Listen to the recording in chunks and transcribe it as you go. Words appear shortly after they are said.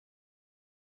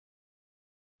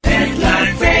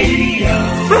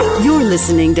You're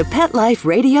listening to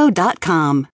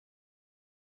PetLifeRadio.com.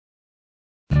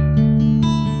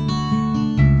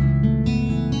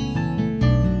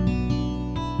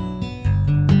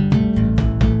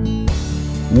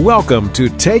 Welcome to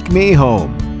Take Me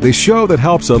Home, the show that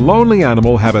helps a lonely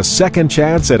animal have a second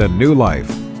chance at a new life.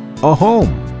 A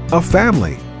home, a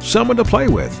family, someone to play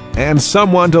with, and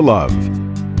someone to love.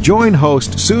 Join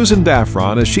host Susan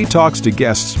Daffron as she talks to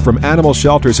guests from animal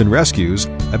shelters and rescues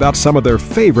about some of their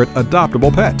favorite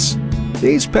adoptable pets.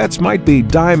 These pets might be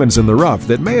diamonds in the rough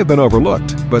that may have been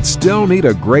overlooked, but still need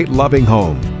a great loving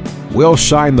home. We'll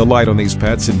shine the light on these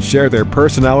pets and share their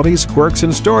personalities, quirks,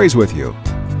 and stories with you.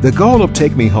 The goal of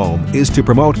Take Me Home is to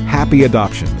promote happy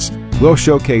adoptions. We'll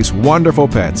showcase wonderful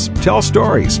pets, tell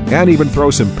stories, and even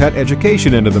throw some pet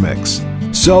education into the mix.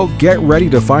 So get ready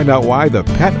to find out why the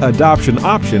pet adoption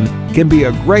option can be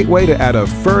a great way to add a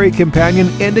furry companion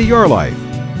into your life.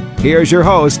 Here's your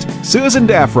host, Susan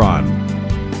Daffron.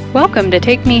 Welcome to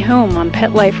Take Me Home on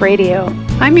Pet Life Radio.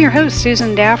 I'm your host,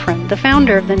 Susan Daffron, the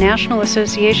founder of the National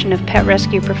Association of Pet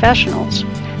Rescue Professionals.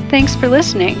 Thanks for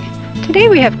listening. Today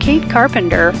we have Kate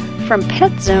Carpenter from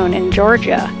Pet Zone in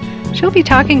Georgia. She'll be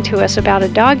talking to us about a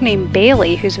dog named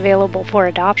Bailey who's available for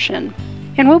adoption.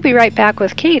 And we'll be right back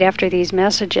with Kate after these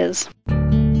messages.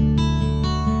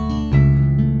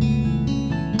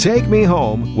 Take Me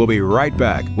Home will be right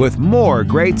back with more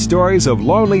great stories of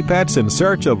lonely pets in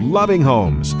search of loving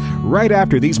homes right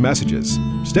after these messages.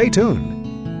 Stay tuned.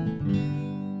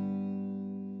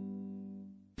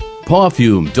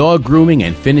 Pawfume Dog Grooming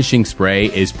and Finishing Spray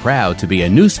is proud to be a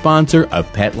new sponsor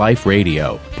of Pet Life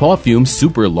Radio. Pawfume's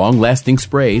super long-lasting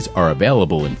sprays are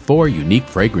available in 4 unique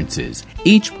fragrances.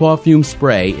 Each Pawfume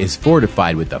spray is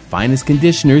fortified with the finest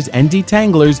conditioners and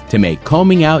detanglers to make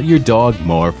combing out your dog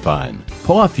more fun.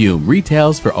 Pawfume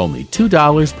retails for only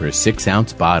 $2 per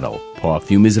 6-ounce bottle.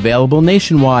 Pawfume is available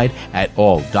nationwide at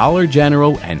all Dollar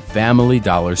General and Family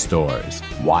Dollar stores.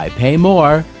 Why pay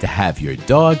more to have your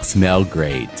dog smell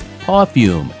great?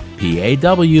 Pawfume,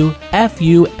 Pawfume.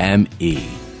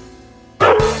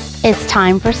 It's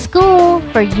time for school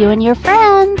for you and your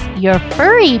friends, your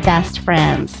furry best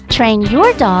friends. Train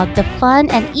your dog the fun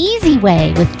and easy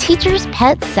way with Teacher's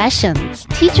Pet Sessions.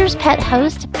 Teacher's Pet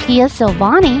host Pia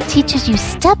Silvani teaches you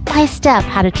step-by-step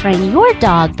how to train your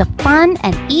dog the fun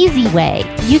and easy way.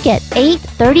 You get 8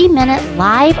 30-minute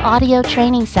live audio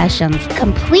training sessions,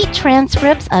 complete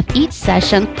transcripts of each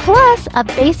session, plus a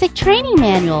basic training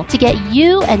manual to get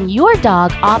you and your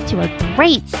dog off to a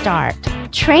great start.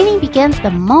 Training begins the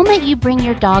moment you bring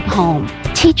your dog home.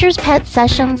 Teacher's Pet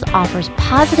Sessions offers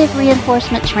positive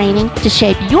reinforcement training to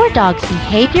shape your dog's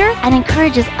behavior and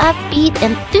encourages upbeat,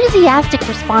 enthusiastic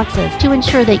responses to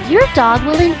ensure that your dog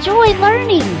will enjoy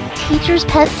learning. Teacher's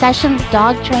Pet Sessions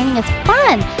dog training is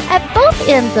fun at both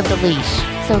ends of the leash.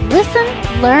 So listen,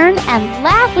 learn, and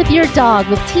laugh with your dog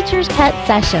with Teacher's Pet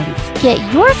Sessions. Get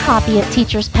your copy of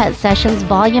Teacher's Pet Sessions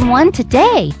Volume 1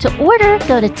 today. To order,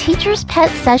 go to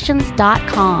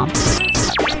teacherspetsessions.com.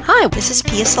 Hi, this is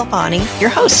Pia Silvani, your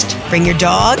host. Bring your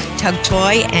dog, tug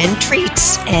toy, and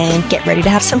treats, and get ready to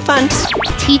have some fun.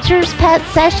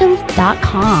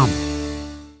 teacherspetsessions.com.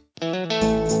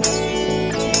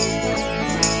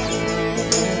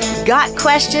 Got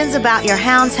questions about your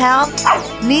hound's health?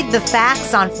 Need the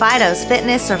facts on Fido's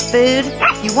fitness or food?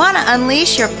 You want to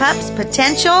unleash your pup's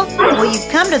potential? Well, you've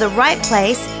come to the right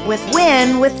place with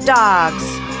Win with Dogs.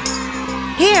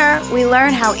 Here, we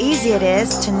learn how easy it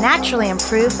is to naturally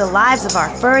improve the lives of our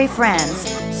furry friends.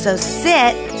 So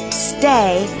sit,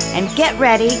 stay, and get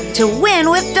ready to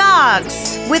win with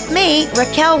dogs. With me,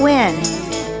 Raquel Wynn.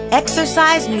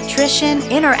 Exercise, nutrition,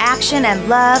 interaction, and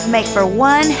love make for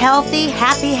one healthy,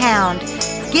 happy hound.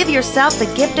 Give yourself the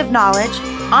gift of knowledge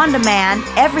on demand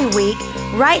every week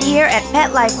right here at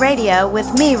Pet Life Radio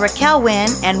with me, Raquel Wynn,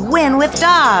 and Win with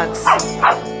Dogs.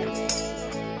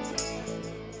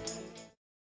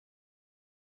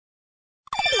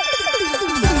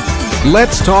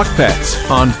 Let's Talk Pets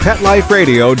on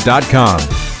PetLifeRadio.com.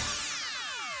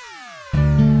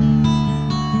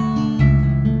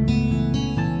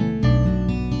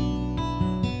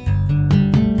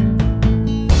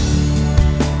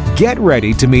 Get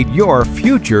ready to meet your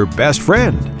future best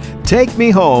friend. Take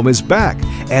Me Home is back,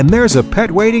 and there's a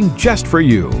pet waiting just for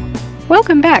you.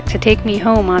 Welcome back to Take Me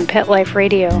Home on Pet Life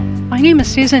Radio. My name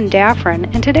is Susan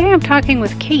Daffron, and today I'm talking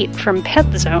with Kate from Pet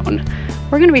Zone.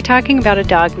 We're going to be talking about a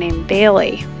dog named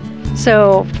Bailey.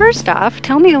 So first off,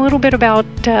 tell me a little bit about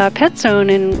Pet Zone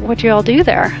and what you all do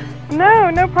there.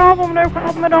 No problem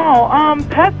at all.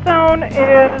 Pet Zone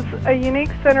is a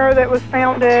unique center that was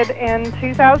founded in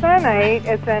 2008.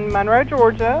 It's in Monroe,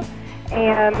 Georgia,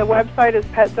 and the website is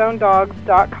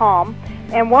petzonedogs.com.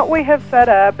 And what we have set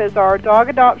up is our dog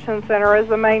adoption center is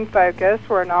the main focus.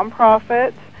 We're a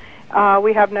nonprofit.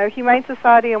 We have no humane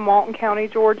society in Walton County,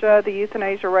 Georgia. The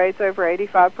euthanasia rate's over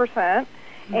 85%.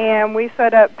 And we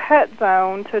set up Pet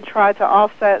Zone to try to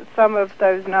offset some of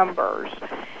those numbers.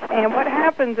 And what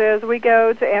happens is we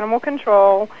go to animal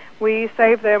control, we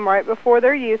save them right before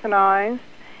they're euthanized,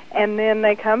 and then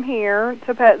they come here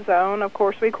to Pet Zone. Of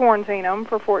course, we quarantine them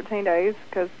for 14 days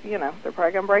because, they're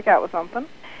probably going to break out with something.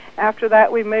 After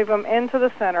that, we move them into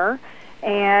the center,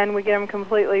 and we get them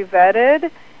completely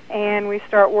vetted, and we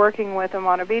start working with them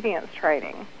on obedience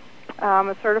training. I'm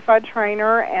a certified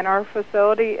trainer, and our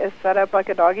facility is set up like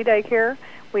a doggy daycare.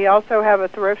 We also have a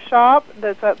thrift shop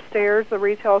that's upstairs, the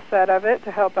retail set of it,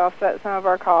 to help offset some of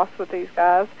our costs with these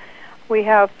guys. We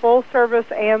have full-service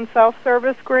and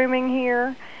self-service grooming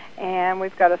here, and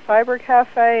we've got a cyber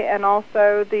cafe and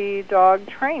also the dog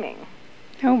training.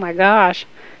 Oh, my gosh.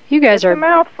 You guys are a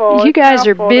mouthful. You guys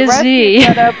are busy. The rescue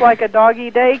set up like a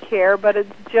doggy daycare, but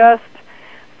it's just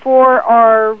for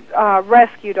our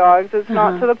rescue dogs. It's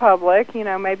not to the public,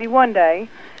 maybe one day.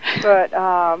 But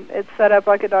it's set up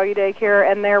like a doggy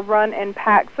daycare, and they're run in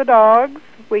packs of dogs.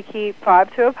 We keep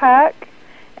 5 to a pack,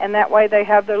 and that way they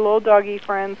have their little doggy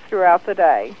friends throughout the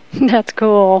day. That's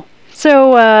cool.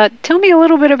 So tell me a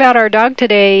little bit about our dog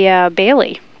today,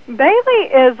 Bailey. Bailey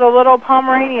is a little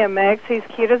Pomeranian mix. He's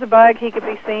cute as a bug. He could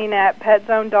be seen at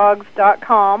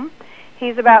petzonedogs.com.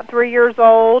 He's about 3 years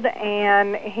old,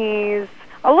 and he's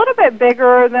a little bit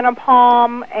bigger than a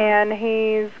Pom, and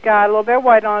he's got a little bit of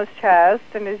white on his chest.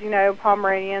 And as you know,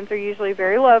 Pomeranians are usually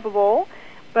very lovable,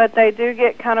 but they do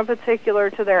get kind of particular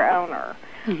to their owner.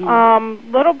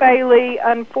 Little Bailey,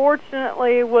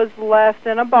 unfortunately, was left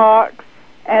in a box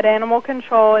at Animal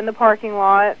Control in the parking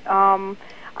lot.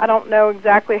 I don't know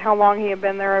exactly how long he had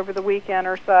been there over the weekend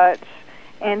or such,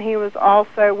 and he was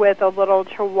also with a little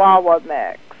Chihuahua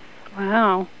mix.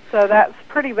 Wow. So that's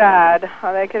pretty bad.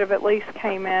 They could have at least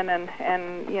came in and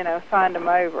signed him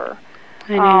over.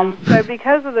 I know. So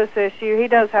because of this issue, he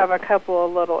does have a couple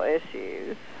of little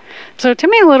issues. So tell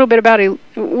me a little bit about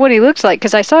what he looks like,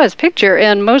 because I saw his picture,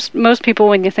 and most people,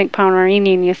 when you think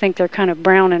Pomeranian, you think they're kind of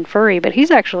brown and furry, but he's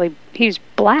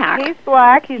black. He's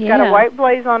black. He's got a white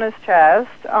blaze on his chest.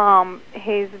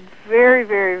 He's very,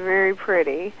 very, very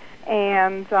pretty,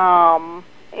 and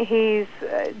he's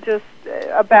just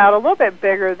about a little bit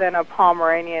bigger than a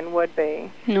Pomeranian would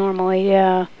be. Normally,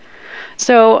 yeah.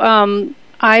 So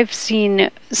I've seen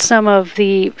some of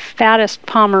the fattest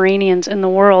Pomeranians in the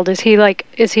world. Is he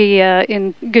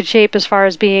in good shape as far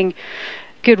as being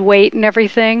good weight and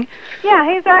everything?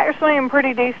 Yeah, he's actually in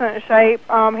pretty decent shape.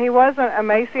 He wasn't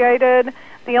emaciated.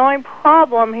 The only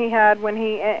problem he had when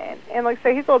and like I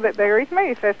say, he's a little bit bigger. He's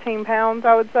maybe 15 pounds,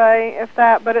 I would say, if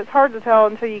that. But it's hard to tell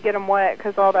until you get him wet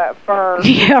because all that fur.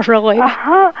 Yeah, really.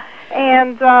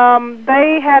 And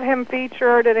they had him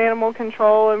featured at Animal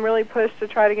Control and really pushed to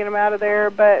try to get him out of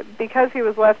there. But because he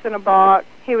was left in a box,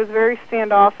 he was very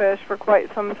standoffish for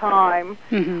quite some time.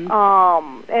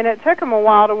 And it took him a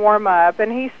while to warm up.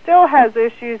 And he still has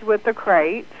issues with the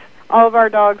crates. All of our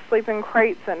dogs sleep in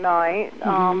crates at night.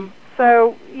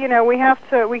 So,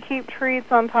 we keep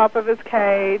treats on top of his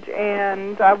cage,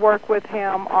 and I work with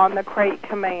him on the crate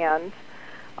command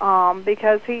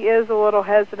because he is a little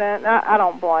hesitant. I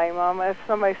don't blame him. If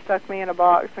somebody stuck me in a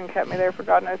box and kept me there for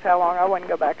God knows how long, I wouldn't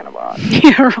go back in a box.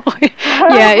 Yeah, really.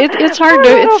 Yeah, it's hard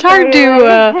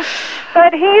to.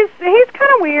 But he's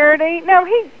kind of weird.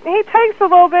 He takes a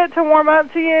little bit to warm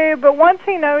up to you, but once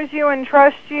he knows you and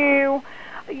trusts you,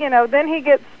 then he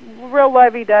gets real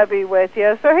lovey-dovey with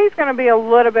you. So he's going to be a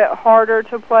little bit harder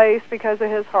to place because of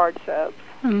his hardships.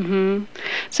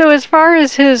 So as far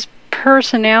as his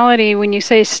personality, when you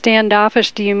say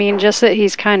standoffish, do you mean just that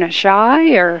he's kind of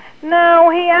shy, or? No,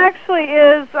 he actually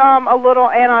is a little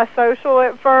antisocial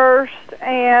at first,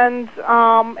 and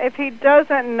if he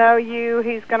doesn't know you,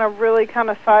 he's going to really kind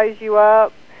of size you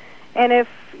up. And if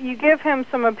you give him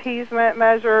some appeasement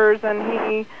measures and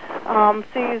he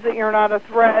sees that you're not a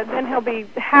threat, then he'll be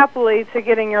happily to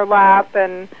get in your lap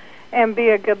and be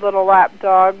a good little lap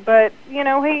dog. But,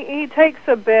 he takes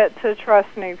a bit to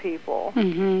trust new people.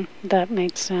 That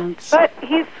makes sense. But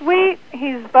he's sweet,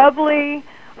 he's bubbly,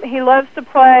 he loves to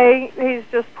play, he's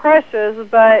just precious,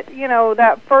 but,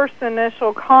 that first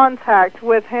initial contact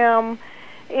with him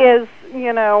is,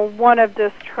 one of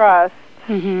distrust.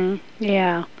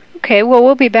 Yeah. Okay, well,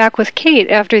 we'll be back with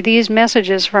Kate after these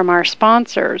messages from our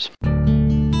sponsors.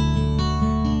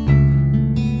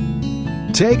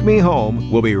 Take Me Home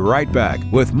will be right back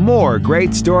with more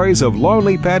great stories of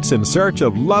lonely pets in search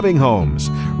of loving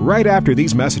homes right after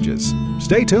these messages.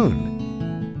 Stay tuned.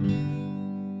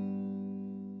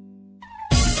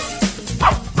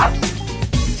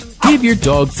 Give your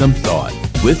dog some thought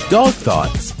with Dog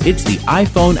Thoughts. It's the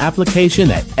iPhone application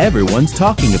that everyone's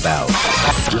talking about.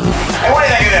 Hey, what do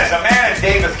you think of this? A man in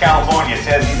Davis, California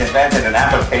says he's invented an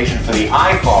application for the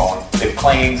iPhone that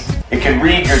claims it can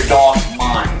read your dog's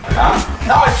mind. Huh?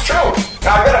 No, it's true.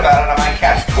 I read about it on my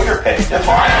cat's Twitter page. That's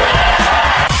why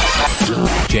I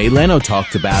Jay Leno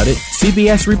talked about it,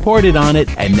 CBS reported on it,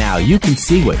 and now you can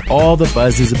see what all the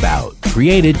buzz is about.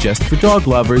 Created just for dog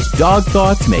lovers, Dog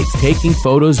Thoughts makes taking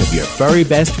photos of your furry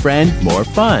best friend more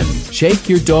fun. Shake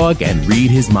your dog and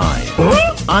read his mind.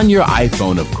 On your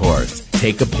iPhone, of course.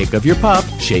 Take a pic of your pup,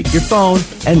 shake your phone,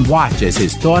 and watch as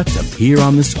his thoughts appear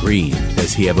on the screen.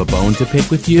 Does he have a bone to pick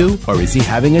with you, or is he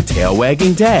having a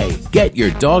tail-wagging day? Get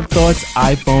your Dog Thoughts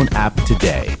iPhone app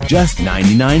today. Just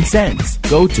 99 cents.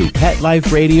 Go to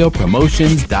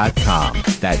PetLifeRadioPromotions.com.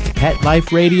 That's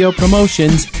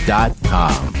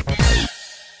PetLifeRadioPromotions.com.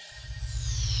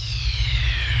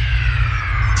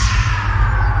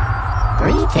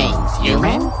 Greetings,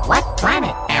 human. What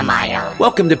planet am I on?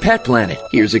 Welcome to Pet Planet.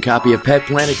 Here's a copy of Pet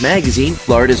Planet Magazine,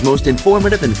 Florida's most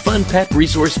informative and fun pet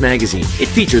resource magazine. It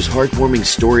features heartwarming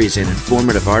stories and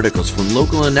informative articles from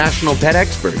local and national pet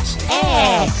experts.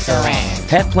 Excellent.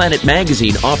 Pet Planet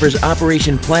Magazine offers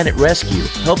Operation Planet Rescue,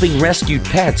 helping rescued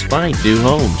pets find new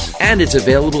homes. And it's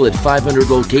available at 500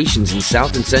 locations in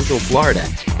South and Central Florida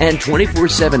and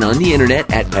 24/7 on the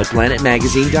internet at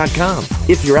PetPlanetMagazine.com.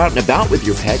 If you're out and about with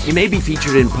your pet, you may be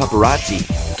featured in Paparazzi,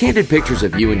 candid pictures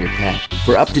of you and your pet.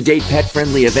 For up-to-date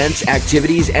pet-friendly events,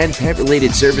 activities, and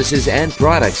pet-related services and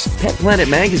products, Pet Planet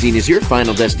Magazine is your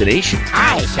final destination.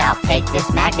 I shall take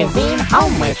this magazine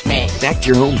home with me. Back to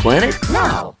your home planet?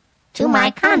 No, to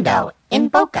my condo in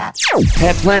Boca.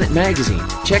 Pet Planet Magazine.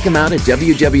 Check them out at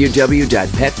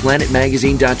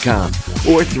www.petplanetmagazine.com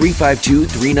or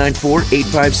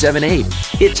 352-394-8578.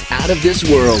 It's out of this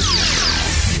world.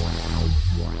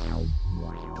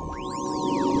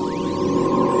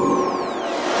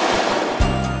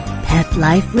 Pet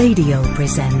Life Radio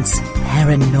presents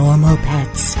Paranormal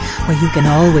Pets, where you can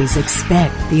always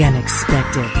expect the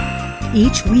unexpected.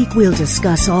 Each week we'll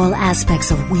discuss all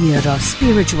aspects of weird or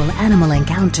spiritual animal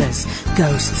encounters,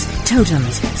 ghosts,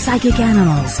 totems, psychic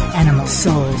animals, animal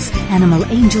souls, animal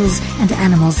angels, and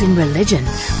animals in religion,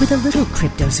 with a little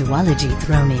cryptozoology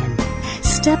thrown in.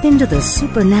 Step into the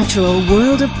supernatural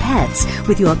world of pets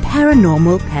with your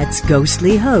Paranormal Pets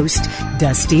ghostly host,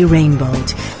 Dusty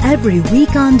Rainbolt, every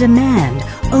week on demand,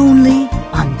 only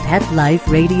on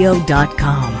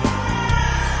PetLifeRadio.com.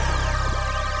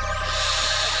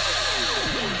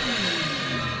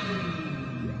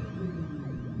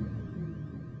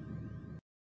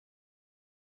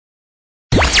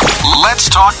 Let's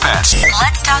talk pets.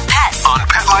 Let's talk pets On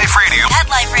Pet Life Radio.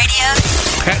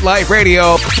 Pet Life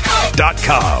Radio.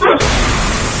 PetLifeRadio.com.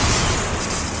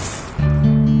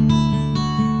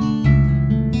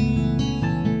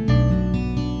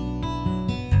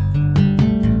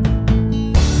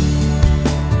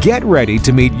 Get ready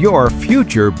to meet your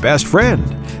future best friend.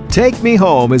 Take Me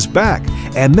Home is back,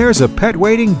 and there's a pet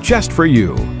waiting just for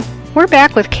you. We're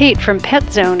back with Kate from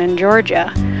Pet Zone in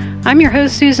Georgia. I'm your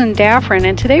host, Susan Daffron,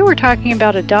 and today we're talking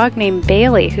about a dog named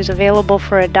Bailey who's available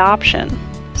for adoption.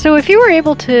 So if you were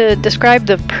able to describe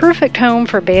the perfect home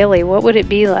for Bailey, what would it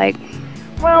be like?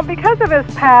 Well, because of his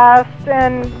past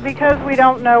and because we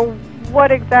don't know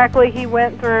what exactly he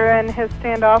went through and his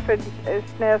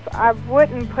standoffishness, I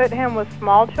wouldn't put him with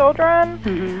small children.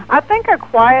 Mm-hmm. I think a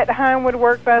quiet home would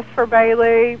work best for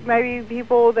Bailey. Maybe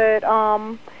people that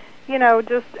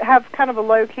just have kind of a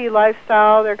low-key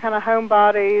lifestyle. They're kind of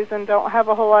homebodies and don't have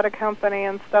a whole lot of company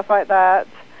and stuff like that.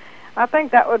 I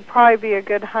think that would probably be a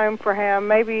good home for him.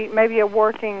 Maybe a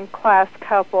working-class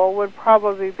couple would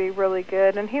probably be really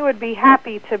good, and he would be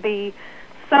happy to be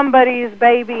somebody's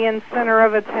baby and center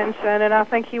of attention, and I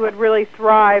think he would really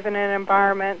thrive in an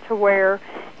environment to where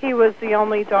he was the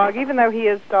only dog, even though he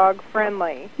is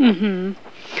dog-friendly. Mm-hmm.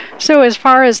 So as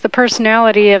far as the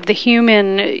personality of the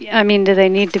human, I mean, do they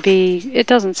need to be, it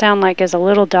doesn't sound like as a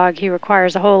little dog he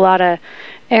requires a whole lot of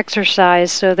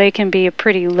exercise, so they can be a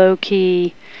pretty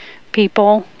low-key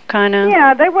people, kind of?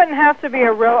 Yeah, they wouldn't have to be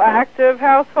a real active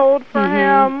household for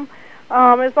him.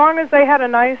 As long as they had a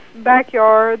nice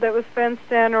backyard that was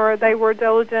fenced in or they were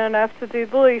diligent enough to do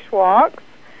the leash walks,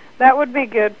 that would be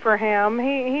good for him.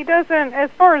 He doesn't, as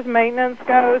far as maintenance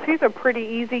goes, he's a pretty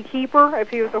easy keeper. If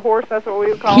he was a horse, that's what we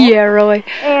would call him. Yeah, really.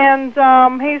 And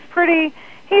he's pretty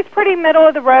middle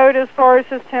of the road as far as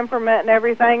his temperament and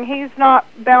everything. He's not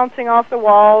bouncing off the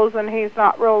walls, and he's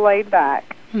not real laid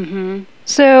back. Mm-hmm.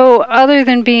 So other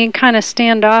than being kind of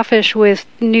standoffish with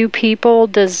new people,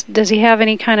 does he have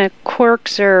any kind of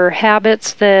quirks or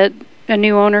habits that a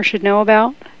new owner should know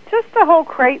about? just the whole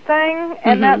crate thing,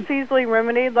 and that's easily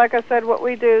remedied. Like I said, what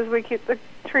we do is we keep the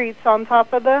treats on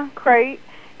top of the crate,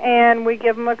 and we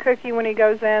give him a cookie when he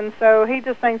goes in. So he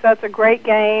just thinks that's a great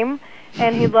game,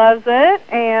 and he loves it.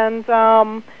 And,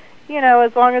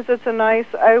 as long as it's a nice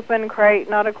open crate,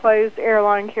 not a closed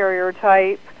airline carrier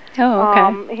type.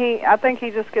 Oh, okay. I think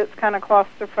he just gets kind of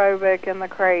claustrophobic in the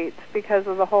crates because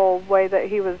of the whole way that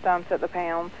he was dumped at the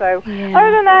pound. So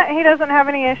other than that, he doesn't have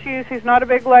any issues. He's not a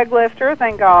big leg lifter,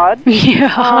 thank God.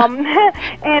 Yeah.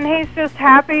 And he's just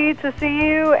happy to see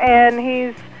you, and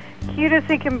he's cute as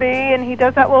he can be, and he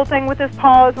does that little thing with his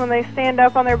paws when they stand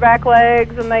up on their back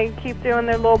legs, and they keep doing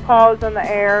their little paws in the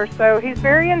air. So he's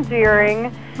very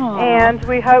endearing, and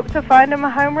we hope to find him a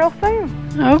home real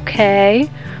soon. Okay.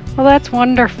 Well, that's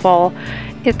wonderful.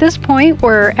 At this point,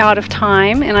 we're out of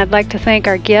time, and I'd like to thank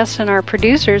our guests and our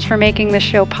producers for making this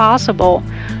show possible.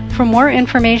 For more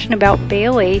information about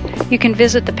Bailey, you can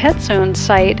visit the Pet Zone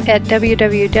site at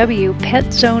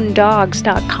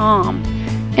www.petzonedogs.com.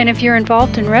 And if you're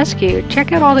involved in rescue,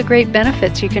 check out all the great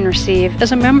benefits you can receive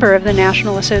as a member of the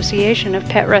National Association of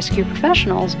Pet Rescue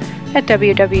Professionals at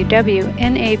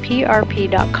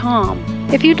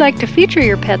www.naprp.com. If you'd like to feature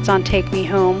your pets on Take Me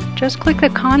Home, just click the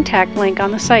contact link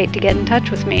on the site to get in touch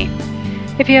with me.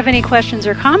 If you have any questions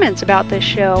or comments about this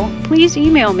show, please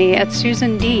email me at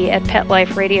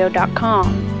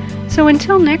susand@petliferadio.com. So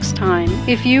until next time,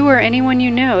 if you or anyone you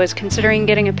know is considering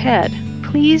getting a pet,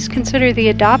 please consider the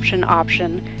adoption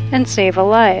option and save a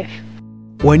life.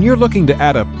 When you're looking to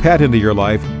add a pet into your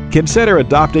life, consider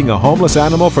adopting a homeless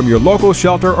animal from your local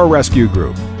shelter or rescue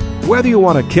group. Whether you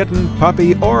want a kitten,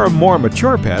 puppy, or a more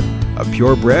mature pet, a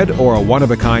purebred or a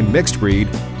one-of-a-kind mixed breed,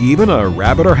 even a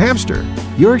rabbit or hamster,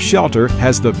 your shelter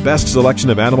has the best selection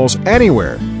of animals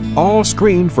anywhere, all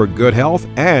screened for good health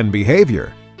and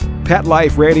behavior.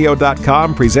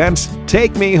 PetLifeRadio.com presents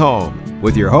Take Me Home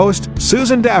with your host,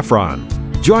 Susan Daffron.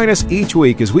 Join us each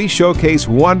week as we showcase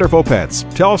wonderful pets,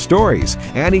 tell stories,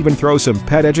 and even throw some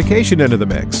pet education into the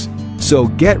mix. So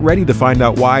get ready to find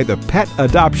out why the pet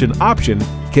adoption option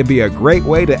can be a great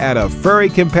way to add a furry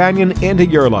companion into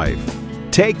your life.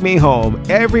 Take Me Home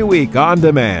every week on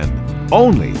demand,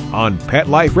 only on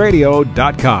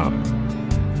PetLifeRadio.com.